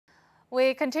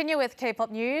We continue with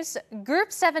K-pop news.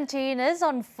 Group 17 is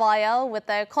on fire with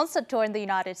their concert tour in the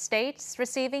United States,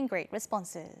 receiving great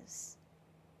responses.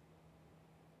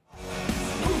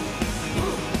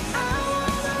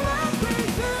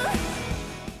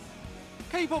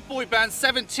 K-pop boy band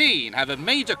 17 have a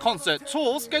major concert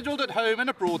tour scheduled at home and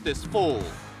abroad this fall.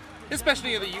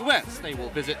 Especially in the US, they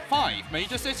will visit 5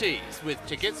 major cities, with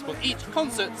tickets for each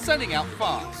concert selling out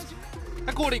fast.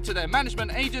 According to their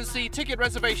management agency, ticket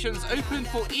reservations opened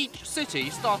for each city,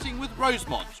 starting with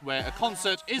Rosemont, where a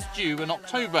concert is due in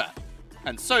October.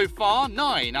 And so far,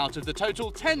 9 out of the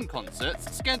total 10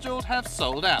 concerts scheduled have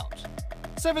sold out.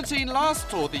 17 last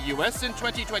toured the US in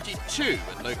 2022,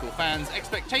 and local fans'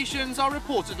 expectations are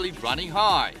reportedly running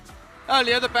high.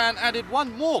 Earlier, the band added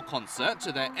one more concert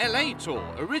to their LA tour,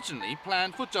 originally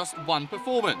planned for just one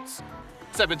performance.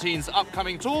 17's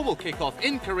upcoming tour will kick off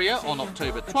in Korea on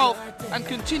October 12th and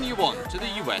continue on to the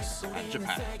US and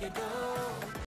Japan.